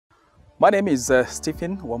My name is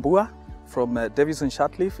Stephen Wambua from Davis and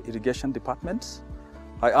Shortleaf Irrigation Department.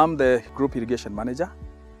 I am the Group Irrigation Manager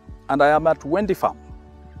and I am at Wendy Farm.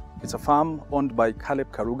 It's a farm owned by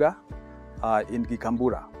Caleb Karuga in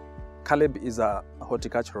Gikambura. Caleb is a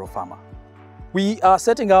horticultural farmer. We are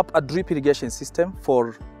setting up a drip irrigation system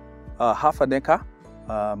for half an acre.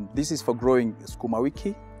 This is for growing sukuma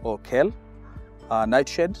wiki or kale,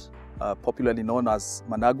 nightshade, popularly known as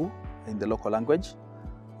managu in the local language.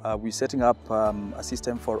 We're setting up a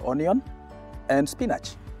system for onion and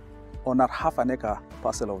spinach on our half an acre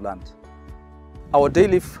parcel of land. Our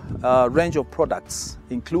Dayliff range of products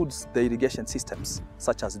includes the irrigation systems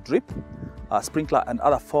such as drip, sprinkler and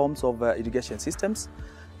other forms of irrigation systems.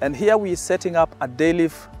 And here we're setting up a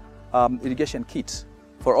Dayliff irrigation kit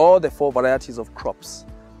for all the 4 varieties of crops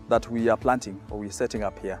that we are planting or we're setting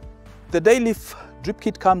up here. The Dayliff drip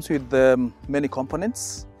kit comes with many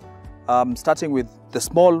components, starting with the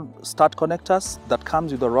small start connectors that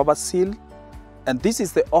comes with a rubber seal. And this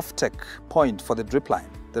is the off-take point for the drip line.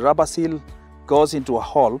 The rubber seal goes into a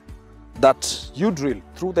hole that you drill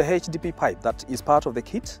through the HDPE pipe that is part of the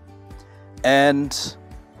kit and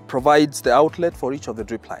provides the outlet for each of the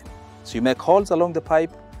drip line. So you make holes along the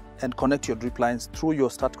pipe and connect your drip lines through your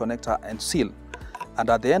start connector and seal. And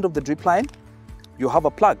at the end of the drip line, you have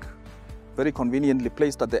a plug very conveniently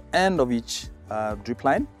placed at the end of each drip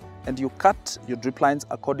line, and you cut your drip lines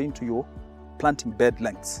according to your planting bed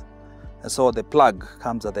lengths. And so the plug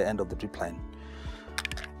comes at the end of the drip line.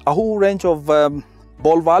 A whole range of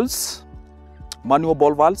ball valves, manual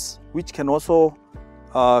ball valves, which can also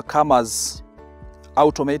come as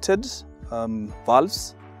automated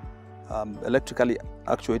valves, electrically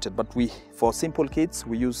actuated, but for simple kits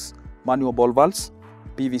we use manual ball valves,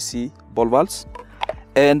 PVC ball valves,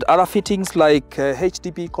 and other fittings like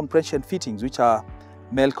HDPE compression fittings, which are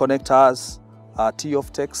male connectors,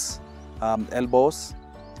 tee-off takes, elbows,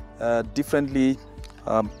 differently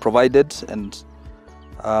provided and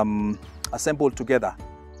assembled together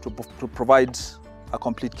to provide a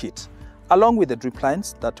complete kit, along with the drip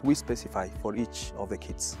lines that we specify for each of the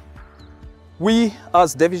kits. We,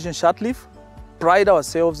 as Davis and Shortleaf, pride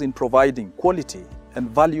ourselves in providing quality and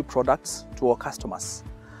value products to our customers.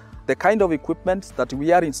 The kind of equipment that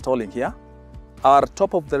we are installing here are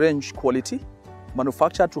top-of-the-range quality,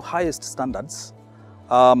 manufactured to highest standards.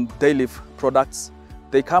 Dayliff products,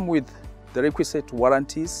 they come with the requisite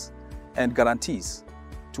warranties and guarantees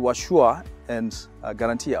to assure and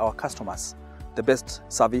guarantee our customers the best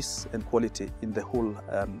service and quality in the whole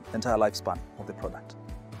entire lifespan of the product.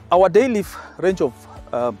 Our Dayliff range of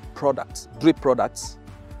products, drip products,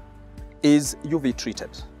 is UV treated.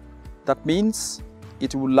 That means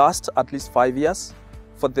it will last at least 5 years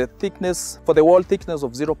for the wall thickness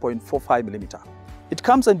of 0.45 millimeter. It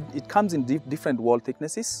comes in different wall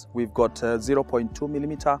thicknesses. We've got 0.2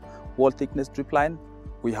 millimeter wall thickness drip line.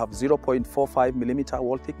 We have 0.45 millimeter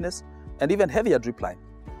wall thickness and even heavier drip line.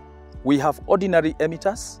 We have ordinary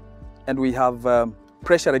emitters and we have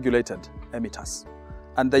pressure regulated emitters.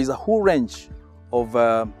 And there is a whole range of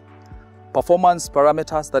performance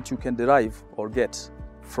parameters that you can derive or get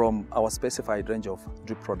from our specified range of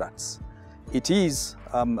drip products. It is,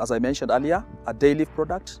 as I mentioned earlier, a Dayliff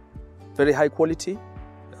product, very high quality,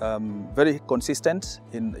 very consistent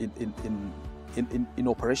in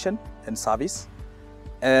operation and service,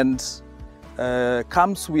 and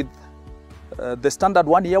comes with the standard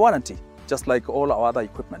 1-year warranty, just like all our other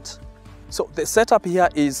equipment. So the setup here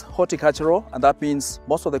is horticultural, and that means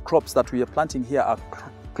most of the crops that we are planting here are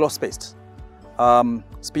close spaced.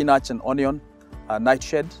 Spinach and onion,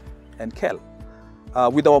 nightshade and kale.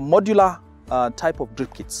 With our modular type of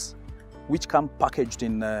drip kits, which come packaged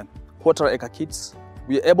in quarter-acre kits,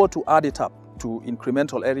 we are able to add it up to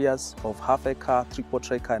incremental areas of half-acre,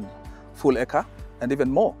 3/4 acre and full acre, and even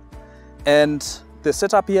more. And the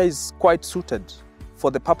setup here is quite suited for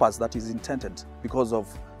the purpose that is intended because of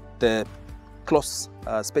the close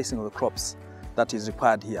spacing of the crops that is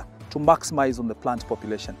required here to maximize on the plant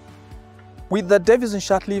population. With the Davis and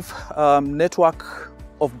Shortleaf network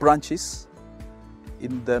of branches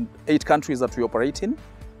in the 8 countries that we operate in,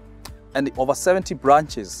 and over 70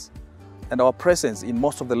 branches, and our presence in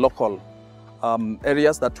most of the local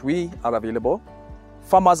areas that we are available,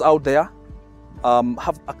 farmers out there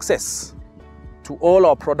have access to all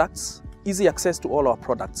our products, easy access to all our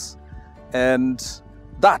products. And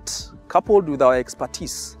that, coupled with our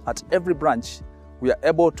expertise at every branch, we are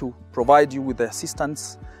able to provide you with the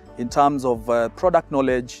assistance in terms of product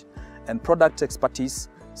knowledge and product expertise,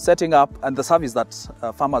 setting up and the service that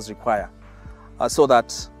farmers require, so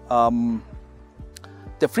that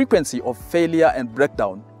the frequency of failure and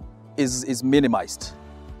breakdown is minimized.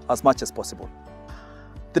 as much as possible.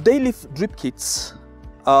 The Dayliff Drip Kits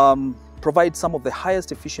provide some of the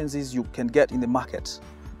highest efficiencies you can get in the market.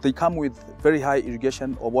 They come with very high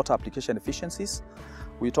irrigation or water application efficiencies.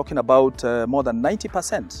 We're talking about more than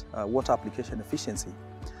 90% water application efficiency.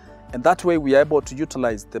 And that way we are able to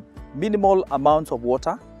utilize the minimal amount of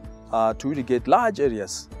water to irrigate large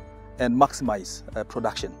areas and maximize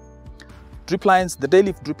production. Drip lines, the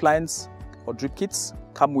Dayliff drip lines or drip kits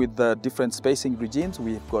come with different spacing regimes.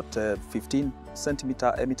 We've got 15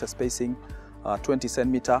 centimeter emitter spacing, 20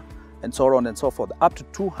 centimeter, and so on and so forth, up to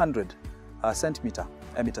 200 centimeter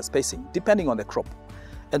emitter spacing, depending on the crop.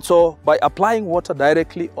 And so by applying water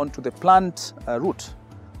directly onto the plant root,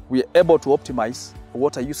 we are able to optimize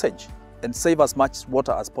water usage and save as much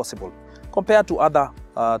water as possible compared to other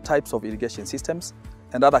types of irrigation systems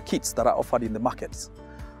and other kits that are offered in the markets.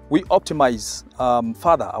 We optimize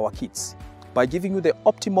further our kits by giving you the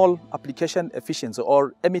optimal application efficiency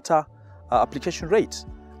or emitter application rate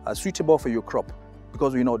suitable for your crop,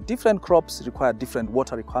 because we know different crops require different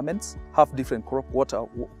water requirements, have different crop water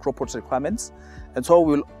requirements, and so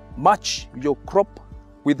we'll match your crop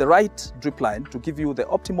with the right drip line to give you the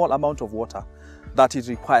optimal amount of water that it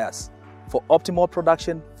requires for optimal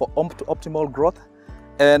production, for optimal growth,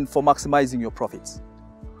 and for maximizing your profits.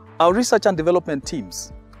 Our research and development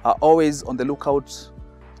teams are always on the lookout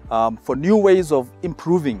for new ways of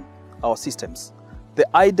improving our systems. The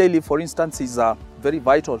iDayliff, for instance, is a very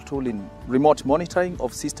vital tool in remote monitoring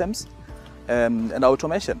of systems and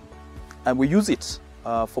automation. And we use it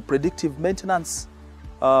for predictive maintenance,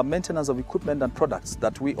 maintenance of equipment and products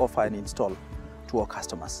that we offer and install to our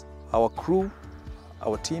customers. Our crew,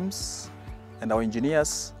 our teams, and our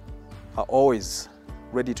engineers are always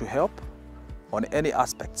ready to help on any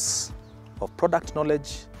aspects of product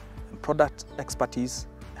knowledge and product expertise,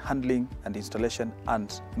 handling and installation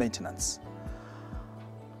and maintenance.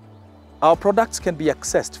 Our products can be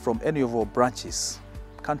accessed from any of our branches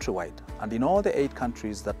countrywide and in all the 8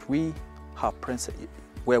 countries that we have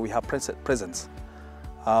where we have presence.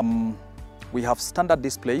 We have standard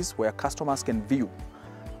displays where customers can view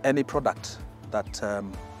any product that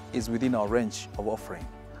is within our range of offering.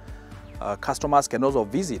 Customers can also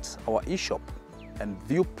visit our e-shop and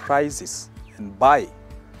view prices and buy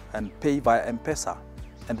and pay via M-Pesa,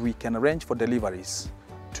 and we can arrange for deliveries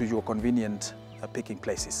to your convenient picking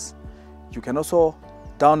places. You can also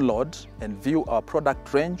download and view our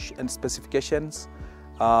product range and specifications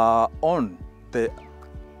on the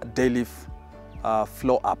Dayliff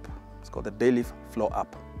Flow app. It's called the Dayliff Flow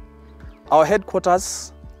app. Our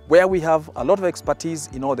headquarters, where we have a lot of expertise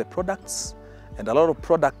in all the products and a lot of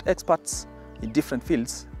product experts in different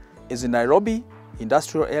fields, is in Nairobi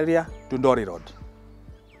Industrial Area, Dundori Road.